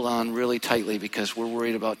to hold on really tightly because we're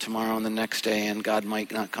worried about tomorrow and the next day and God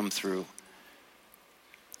might not come through.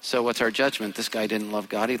 So what's our judgment? This guy didn't love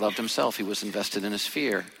God. He loved himself. He was invested in his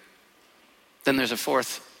fear. Then there's a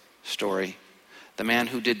fourth story. The man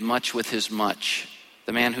who did much with his much.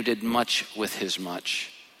 The man who did much with his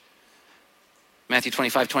much. Matthew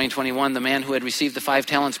 25, 20, 21, the man who had received the 5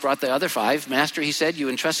 talents brought the other 5. Master, he said, you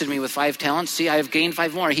entrusted me with 5 talents. See, I have gained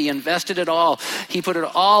 5 more. He invested it all. He put it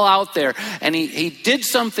all out there. And he did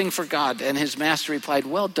something for God. And his master replied,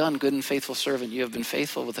 well done, good and faithful servant. You have been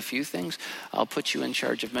faithful with a few things. I'll put you in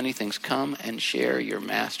charge of many things. Come and share your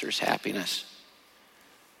master's happiness.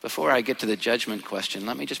 Before I get to the judgment question,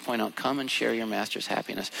 let me just point out, come and share your master's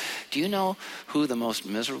happiness. Do you know who the most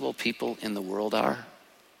miserable people in the world are?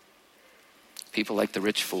 People like the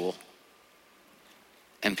rich fool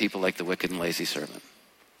and people like the wicked and lazy servant.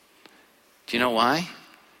 Do you know why?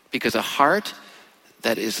 Because a heart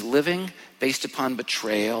that is living based upon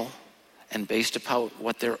betrayal and based upon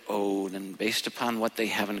what they're owed and based upon what they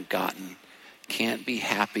haven't gotten can't be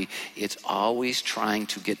happy. It's always trying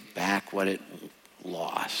to get back what it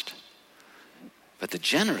lost. But the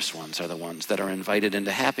generous ones are the ones that are invited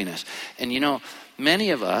into happiness. And you know,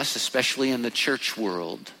 many of us, especially in the church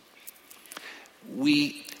world,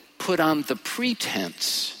 we put on the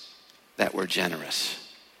pretense that we're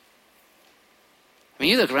generous. I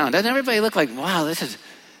mean, you look around, doesn't everybody look like, wow,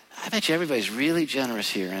 I bet you everybody's really generous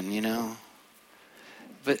here, and you know,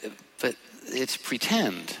 but it's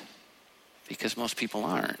pretend, because most people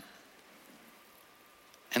aren't.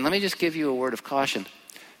 And let me just give you a word of caution.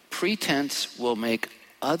 Pretense will make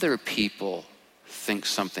other people think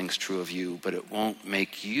something's true of you, but it won't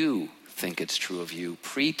make you think it's true of you.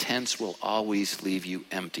 Pretense will always leave you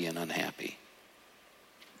empty and unhappy.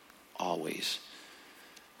 Always.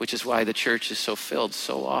 Which is why the church is so filled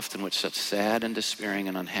so often with such sad and despairing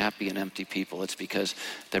and unhappy and empty people. It's because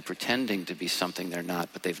they're pretending to be something they're not,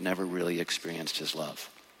 but they've never really experienced his love.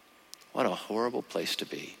 What a horrible place to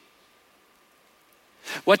be.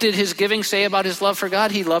 What did his giving say about his love for God?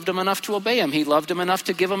 He loved him enough to obey him. He loved him enough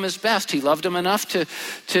to give him his best. He loved him enough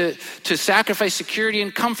to sacrifice security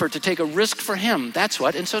and comfort, to take a risk for him. That's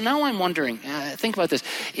what. And so now I'm wondering, think about this.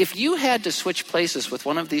 If you had to switch places with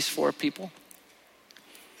one of these 4 people,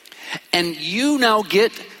 and you now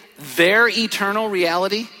get their eternal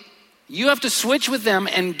reality, you have to switch with them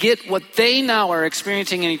and get what they now are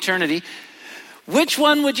experiencing in eternity. Which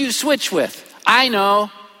one would you switch with? I know.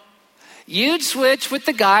 You'd switch with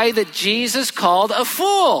the guy that Jesus called a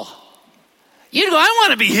fool. You'd go, I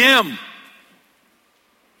want to be him.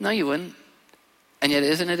 No, you wouldn't. And yet,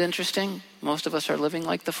 isn't it interesting? Most of us are living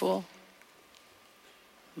like the fool.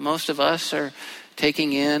 Most of us are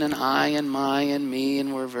taking in an I and my and me,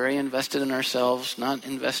 and we're very invested in ourselves, not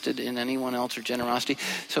invested in anyone else or generosity.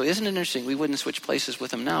 So isn't it interesting? We wouldn't switch places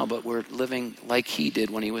with him now, but we're living like he did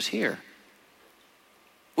when he was here.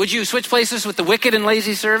 Would you switch places with the wicked and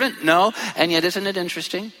lazy servant? No. And yet, isn't it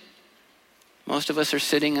interesting? Most of us are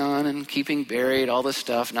sitting on and keeping buried all this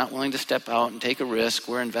stuff, not willing to step out and take a risk.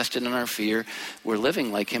 We're invested in our fear. We're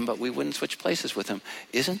living like him, but we wouldn't switch places with him.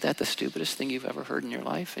 Isn't that the stupidest thing you've ever heard in your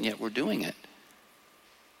life? And yet we're doing it.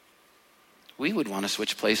 We would want to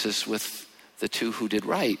switch places with the 2 who did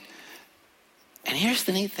right. And here's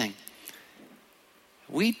the neat thing.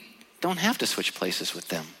 We don't have to switch places with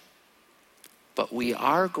them. But we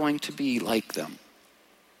are going to be like them.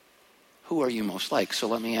 Who are you most like? So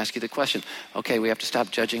let me ask you the question. Okay, we have to stop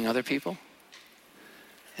judging other people.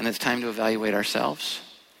 And it's time to evaluate ourselves.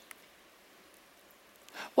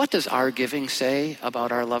 What does our giving say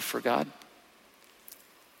about our love for God?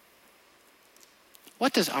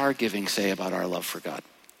 What does our giving say about our love for God?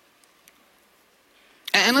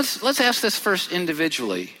 And let's ask this first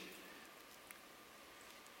individually.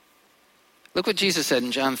 Look what Jesus said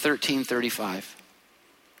in John 13:35.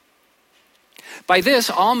 By this,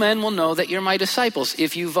 all men will know that you're my disciples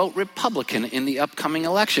if you vote Republican in the upcoming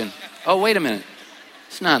election. Oh, wait a minute.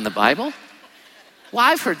 It's not in the Bible. Well,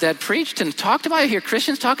 I've heard that preached and talked about. I hear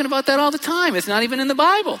Christians talking about that all the time. It's not even in the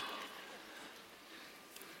Bible.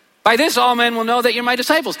 By this, all men will know that you're my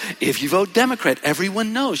disciples. If you vote Democrat,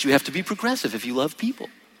 everyone knows you have to be progressive if you love people.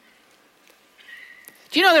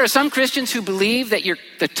 Do you know there are some Christians who believe that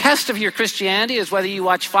the test of your Christianity is whether you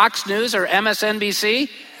watch Fox News or MSNBC?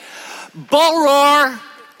 Bull roar.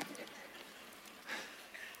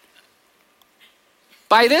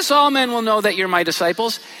 By this, all men will know that you're my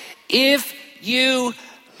disciples if you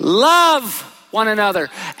love one another.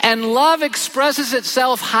 And love expresses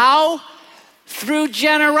itself how? Through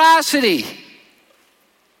generosity.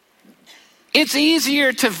 It's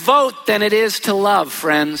easier to vote than it is to love,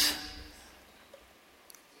 friends.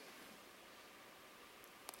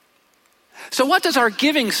 So what does our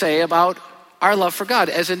giving say about our love for God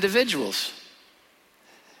as individuals?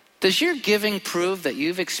 Does your giving prove that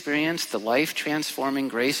you've experienced the life-transforming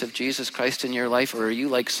grace of Jesus Christ in your life? Or are you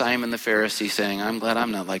like Simon the Pharisee saying, I'm glad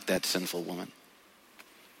I'm not like that sinful woman?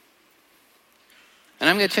 And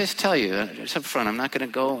I'm going to just tell you, just up front, I'm not going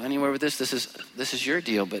to go anywhere with this. This is your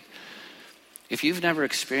deal. But if you've never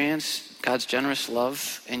experienced God's generous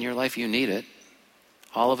love in your life, you need it.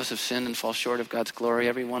 All of us have sinned and fall short of God's glory.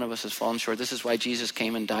 Every one of us has fallen short. This is why Jesus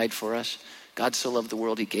came and died for us. God so loved the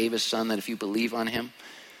world, he gave his son, that if you believe on him.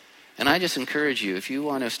 And I just encourage you, if you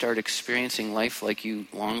want to start experiencing life like you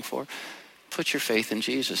long for, put your faith in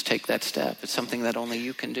Jesus. Take that step. It's something that only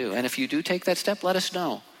you can do. And if you do take that step, let us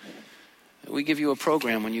know. We give you a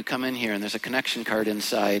program when you come in here, and there's a connection card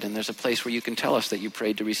inside, and there's a place where you can tell us that you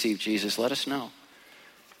prayed to receive Jesus. Let us know.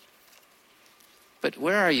 But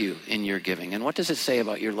where are you in your giving? And what does it say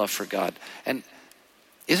about your love for God? And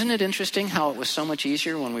isn't it interesting how it was so much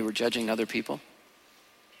easier when we were judging other people?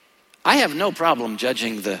 I have no problem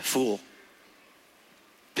judging the fool.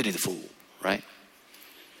 Pity the fool, right?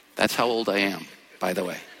 That's how old I am, by the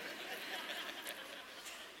way.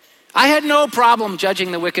 I had no problem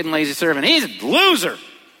judging the wicked and lazy servant. He's a loser.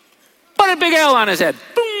 Put a big L on his head.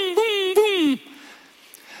 Boom, boom, boom.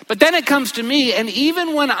 But then it comes to me, and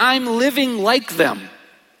even when I'm living like them,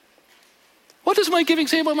 what does my giving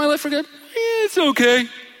say about my life for God? It's okay.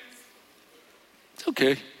 It's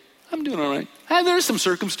okay. I'm doing all right. And there are some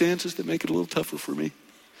circumstances that make it a little tougher for me.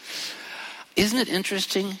 Isn't it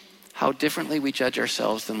interesting how differently we judge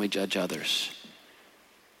ourselves than we judge others?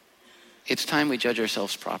 It's time we judge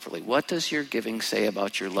ourselves properly. What does your giving say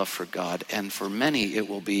about your love for God? And for many,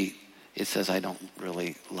 it says, I don't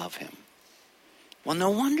really love him. Well,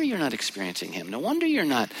 no wonder you're not experiencing him. No wonder you're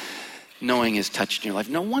not knowing his touch in your life.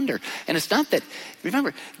 No wonder. And it's not that,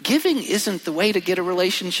 remember, giving isn't the way to get a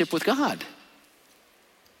relationship with God.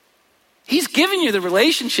 He's given you the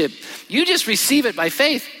relationship. You just receive it by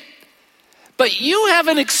faith. But you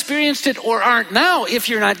haven't experienced it or aren't now if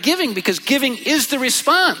you're not giving, because giving is the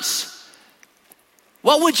response.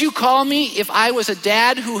 What would you call me if I was a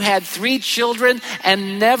dad who had 3 children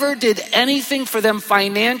and never did anything for them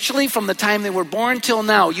financially from the time they were born till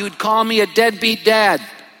now? You'd call me a deadbeat dad.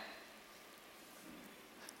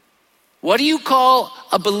 What do you call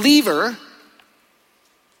a believer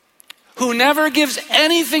who never gives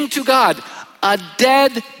anything to God? A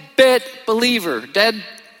dead bit believer. Dead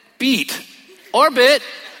beat. Or bit.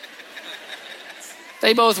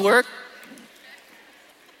 They both work.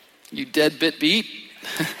 You dead bit beat.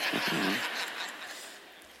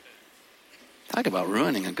 Talk about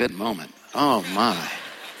ruining a good moment. Oh my.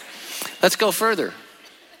 Let's go further.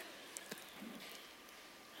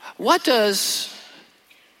 What does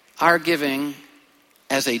our giving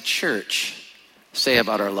as a church say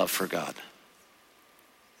about our love for God?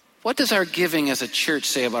 What does our giving as a church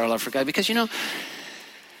say about our love for God? Because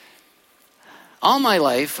all my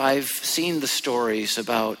life I've seen the stories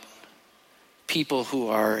about people who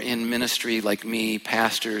are in ministry like me,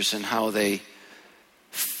 pastors, and how they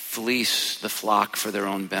fleece the flock for their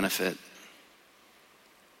own benefit.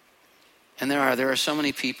 And there are so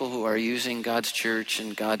many people who are using God's church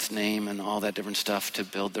and God's name and all that different stuff to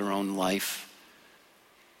build their own life.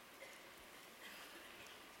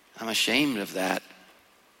 I'm ashamed of that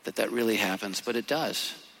really happens, but it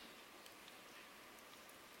does.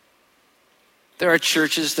 There are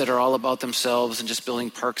churches that are all about themselves and just building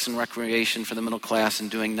parks and recreation for the middle class and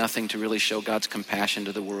doing nothing to really show God's compassion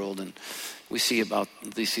to the world. And we see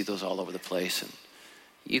those all over the place. And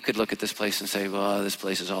you could look at this place and say, well, this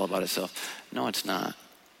place is all about itself. No, it's not.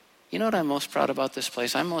 You know what I'm most proud about this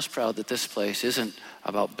place? I'm most proud that this place isn't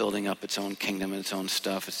about building up its own kingdom and its own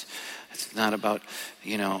stuff. It's not about,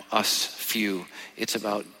 us few. It's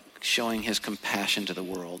about showing his compassion to the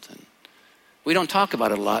world. We don't talk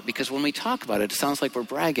about it a lot because when we talk about it, it sounds like we're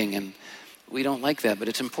bragging, and we don't like that, but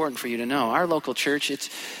it's important for you to know. Our local church,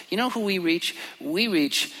 you know who we reach? We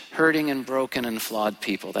reach hurting and broken and flawed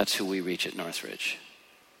people. That's who we reach at Northridge.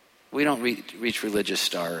 We don't reach religious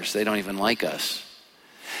stars. They don't even like us.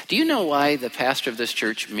 Do you know why the pastor of this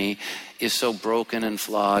church, me, is so broken and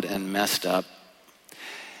flawed and messed up?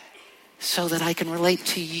 So that I can relate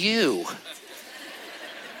to you.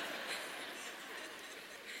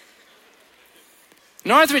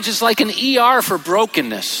 Northridge is like an ER for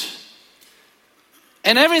brokenness.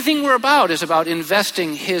 And everything we're about is about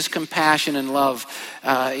investing his compassion and love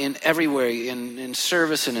in every way, in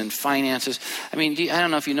service and in finances. I mean, I don't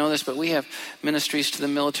know if you know this, but we have ministries to the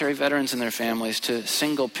military veterans and their families, to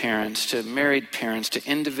single parents, to married parents, to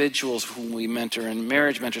individuals whom we mentor, and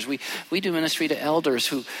marriage mentors. We do ministry to elders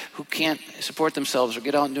who can't support themselves or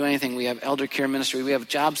get out and do anything. We have elder care ministry. We have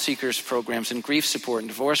job seekers programs and grief support and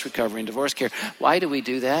divorce recovery and divorce care. Why do we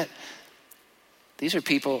do that? These are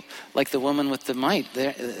people like the woman with the mite.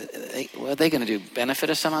 What are they going to do?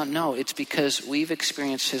 Benefit us somehow? No, it's because we've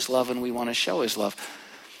experienced his love and we want to show his love.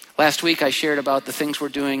 Last week I shared about the things we're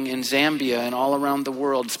doing in Zambia and all around the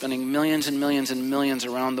world, spending millions and millions and millions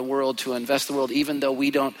around the world to invest the world. Even though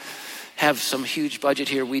we don't have some huge budget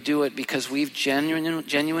here, we do it because we've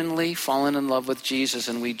genuinely fallen in love with Jesus,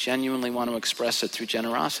 and we genuinely want to express it through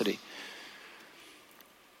generosity.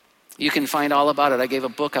 You can find all about it. I gave a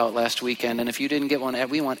book out last weekend, and if you didn't get one,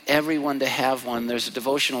 we want everyone to have one. There's a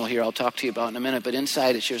devotional here I'll talk to you about in a minute, but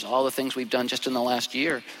inside it shares all the things we've done just in the last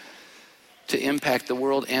year to impact the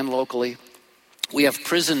world and locally. We have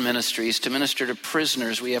prison ministries to minister to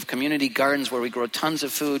prisoners. We have community gardens where we grow tons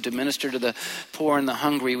of food to minister to the poor and the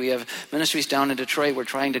hungry. We have ministries down in Detroit. We're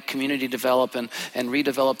trying to community develop and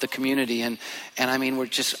redevelop the community. And I mean, we're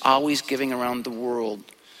just always giving around the world.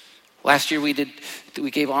 Last year we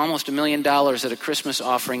gave almost $1 million at a Christmas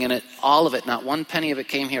offering, and all of it, not one penny of it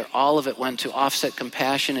came here. All of it went to offset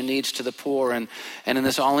compassion and needs to the poor. And in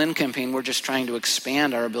this all-in campaign, we're just trying to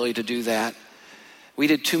expand our ability to do that. We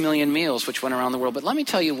did 2 million meals, which went around the world. But let me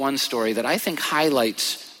tell you one story that I think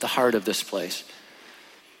highlights the heart of this place.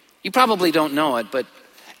 You probably don't know it, but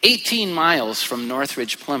 18 miles from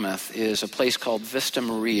Northridge, Plymouth, is a place called Vista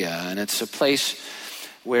Maria, and it's a place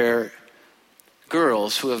where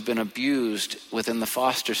girls who have been abused within the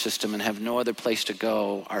foster system and have no other place to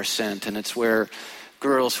go are sent. And it's where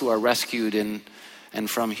girls who are rescued and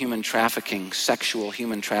from human trafficking, sexual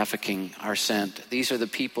human trafficking, are sent. These are the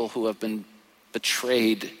people who have been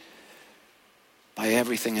betrayed by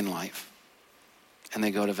everything in life. And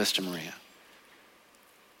they go to Vista Maria.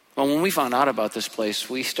 Well, when we found out about this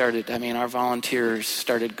place, our volunteers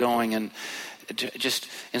started going and just,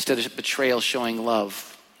 instead of betrayal, showing love,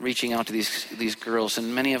 reaching out to these girls,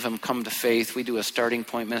 and many of them come to faith. We do a starting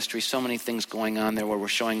point ministry, so many things going on there where we're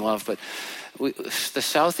showing love, but the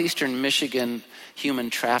southeastern Michigan human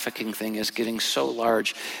trafficking thing is getting so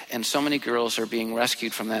large, and so many girls are being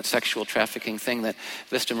rescued from that sexual trafficking thing that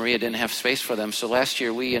Vista Maria didn't have space for them. So last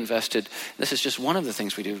year we invested, this is just one of the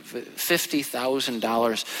things we do,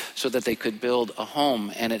 $50,000 so that they could build a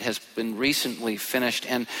home, and it has been recently finished.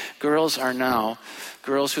 And girls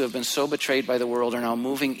who have been so betrayed by the world are now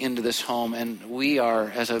moving into this home, and we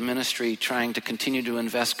are, as a ministry, trying to continue to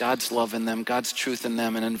invest God's love in them, God's truth in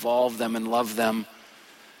them, and involve them and love them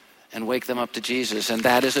and wake them up to Jesus. And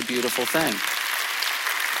that is a beautiful thing.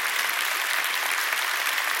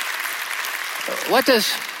 What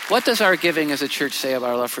does our giving as a church say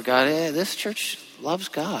about our love for God? This church loves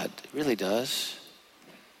God. It really does.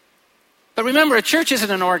 But remember, a church isn't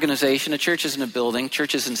an organization. A church isn't a building.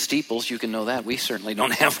 Church isn't steeples. You can know that. We certainly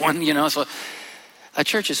don't have one, So a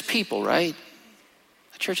church is people, right?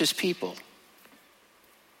 A church is people.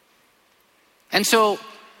 And so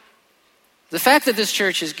the fact that this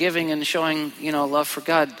church is giving and showing, love for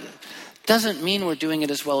God doesn't mean we're doing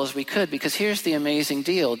it as well as we could, because here's the amazing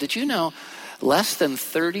deal. Did you know less than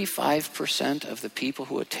 35% of the people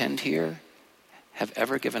who attend here have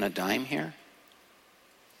ever given a dime here?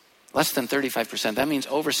 Less than 35%. That means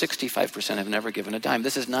over 65% have never given a dime.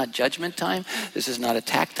 This is not judgment time. This is not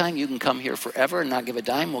attack time. You can come here forever and not give a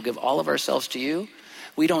dime. We'll give all of ourselves to you.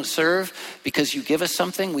 We don't serve because you give us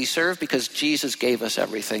something. We serve because Jesus gave us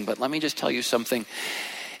everything. But let me just tell you something.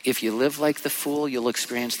 If you live like the fool, you'll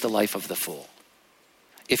experience the life of the fool.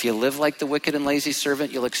 If you live like the wicked and lazy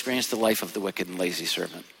servant, you'll experience the life of the wicked and lazy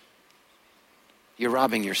servant. You're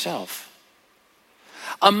robbing yourself.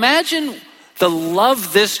 Imagine the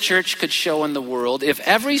love this church could show in the world if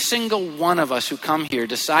every single one of us who come here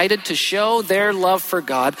decided to show their love for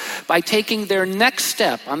God by taking their next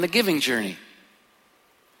step on the giving journey.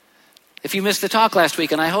 If you missed the talk last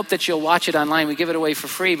week, and I hope that you'll watch it online, we give it away for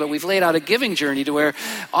free, but we've laid out a giving journey to where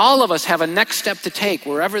all of us have a next step to take,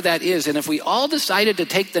 wherever that is. And if we all decided to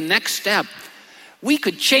take the next step, we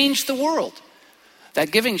could change the world.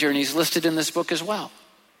 That giving journey is listed in this book as well.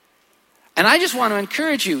 And I just want to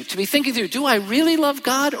encourage you to be thinking through, do I really love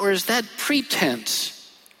God, or is that pretense?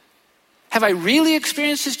 Have I really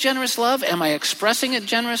experienced his generous love? Am I expressing it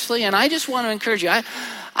generously? And I just want to encourage you,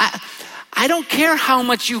 I don't care how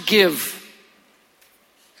much you give.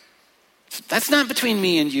 That's not between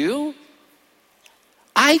me and you.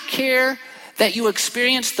 I care that you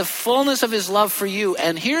experience the fullness of his love for you.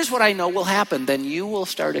 And here's what I know will happen. Then you will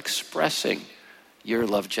start expressing your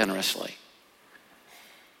love generously.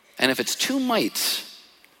 And if it's two mites,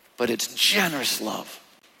 but it's generous love,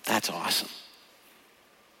 that's awesome.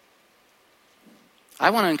 I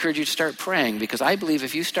want to encourage you to start praying, because I believe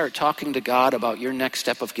if you start talking to God about your next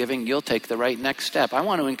step of giving, you'll take the right next step. I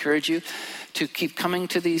want to encourage you to keep coming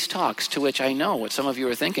to these talks, to which I know what some of you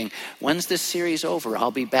are thinking. When's this series over?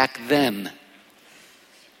 I'll be back then.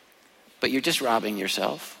 But you're just robbing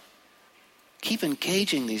yourself. Keep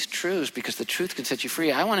engaging these truths, because the truth can set you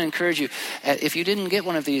free. I want to encourage you, if you didn't get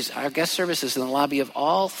one of these, our guest services in the lobby of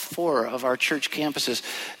all 4 of our church campuses,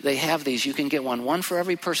 they have these. You can get one for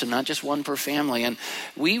every person, not just one per family. And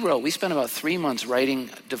we spent about 3 months writing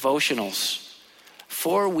devotionals,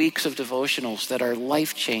 4 weeks of devotionals that are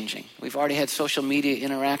life-changing. We've already had social media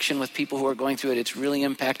interaction with people who are going through it. It's really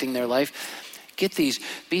impacting their life. Get these.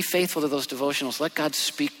 Be faithful to those devotionals. Let God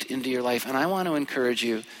speak into your life. And I want to encourage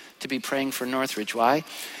you to be praying for Northridge. Why?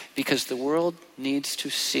 Because the world needs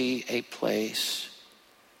to see a place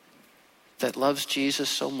that loves Jesus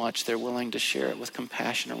so much they're willing to share it with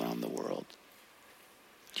compassion around the world.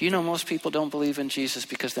 Do you know most people don't believe in Jesus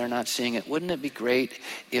because they're not seeing it? Wouldn't it be great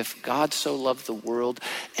if God so loved the world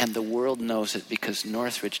and the world knows it because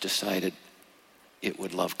Northridge decided it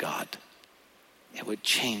would love God? It would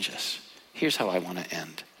change us. Here's how I want to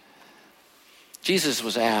end. Jesus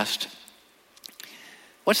was asked,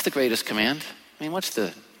 what's the greatest command? I mean, what's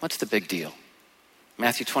the big deal?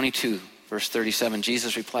 Matthew 22, verse 37,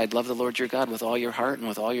 Jesus replied, love the Lord your God with all your heart and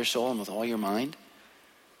with all your soul and with all your mind.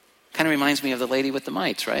 Kind of reminds me of the lady with the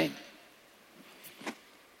mites, right?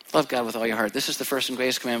 Love God with all your heart. This is the first and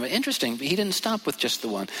greatest commandment. Interesting, but he didn't stop with just the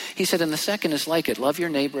one. He said, and the second is like it. Love your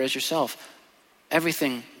neighbor as yourself.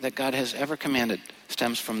 Everything that God has ever commanded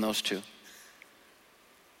stems from those 2.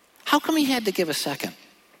 How come he had to give a second?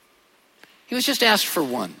 He was just asked for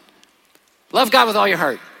 1. Love God with all your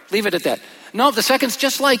heart. Leave it at that. No, the second's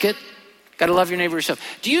just like it. Got to love your neighbor yourself.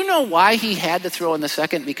 Do you know why he had to throw in the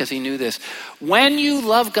second? Because he knew this. When you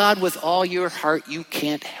love God with all your heart, you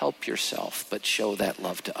can't help yourself but show that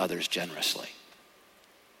love to others generously.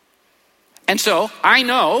 And so I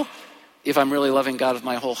know if I'm really loving God with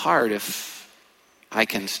my whole heart, if I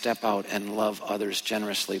can step out and love others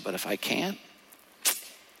generously. But if I can't,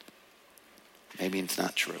 maybe it's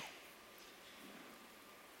not true.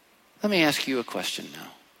 Let me ask you a question now.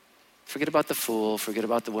 Forget about the fool. Forget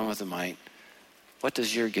about the one with the mite. What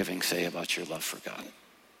does your giving say about your love for God?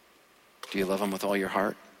 Do you love him with all your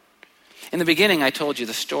heart? In the beginning, I told you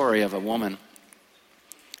the story of a woman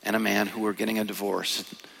and a man who were getting a divorce.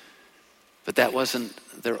 But that wasn't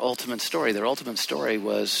their ultimate story. Their ultimate story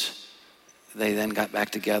was they then got back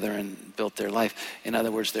together and built their life. In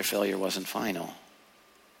other words, their failure wasn't final.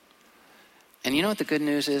 And you know what the good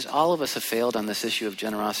news is? All of us have failed on this issue of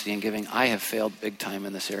generosity and giving. I have failed big time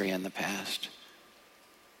in this area in the past.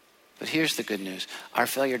 But here's the good news. Our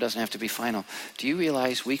failure doesn't have to be final. Do you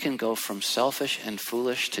realize we can go from selfish and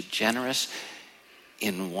foolish to generous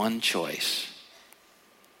in one choice?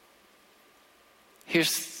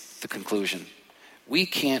 Here's the conclusion. We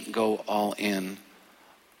can't go all in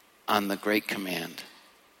on the great command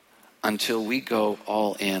until we go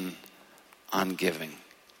all in on giving.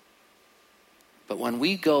 But when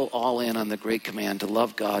we go all in on the great command to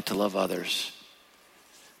love God, to love others,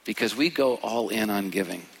 because we go all in on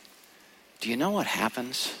giving, do you know what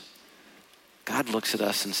happens? God looks at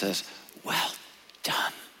us and says, well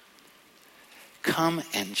done. Come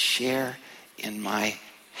and share in my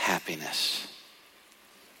happiness.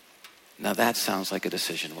 Now that sounds like a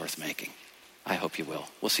decision worth making. I hope you will.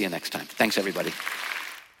 We'll see you next time. Thanks, everybody.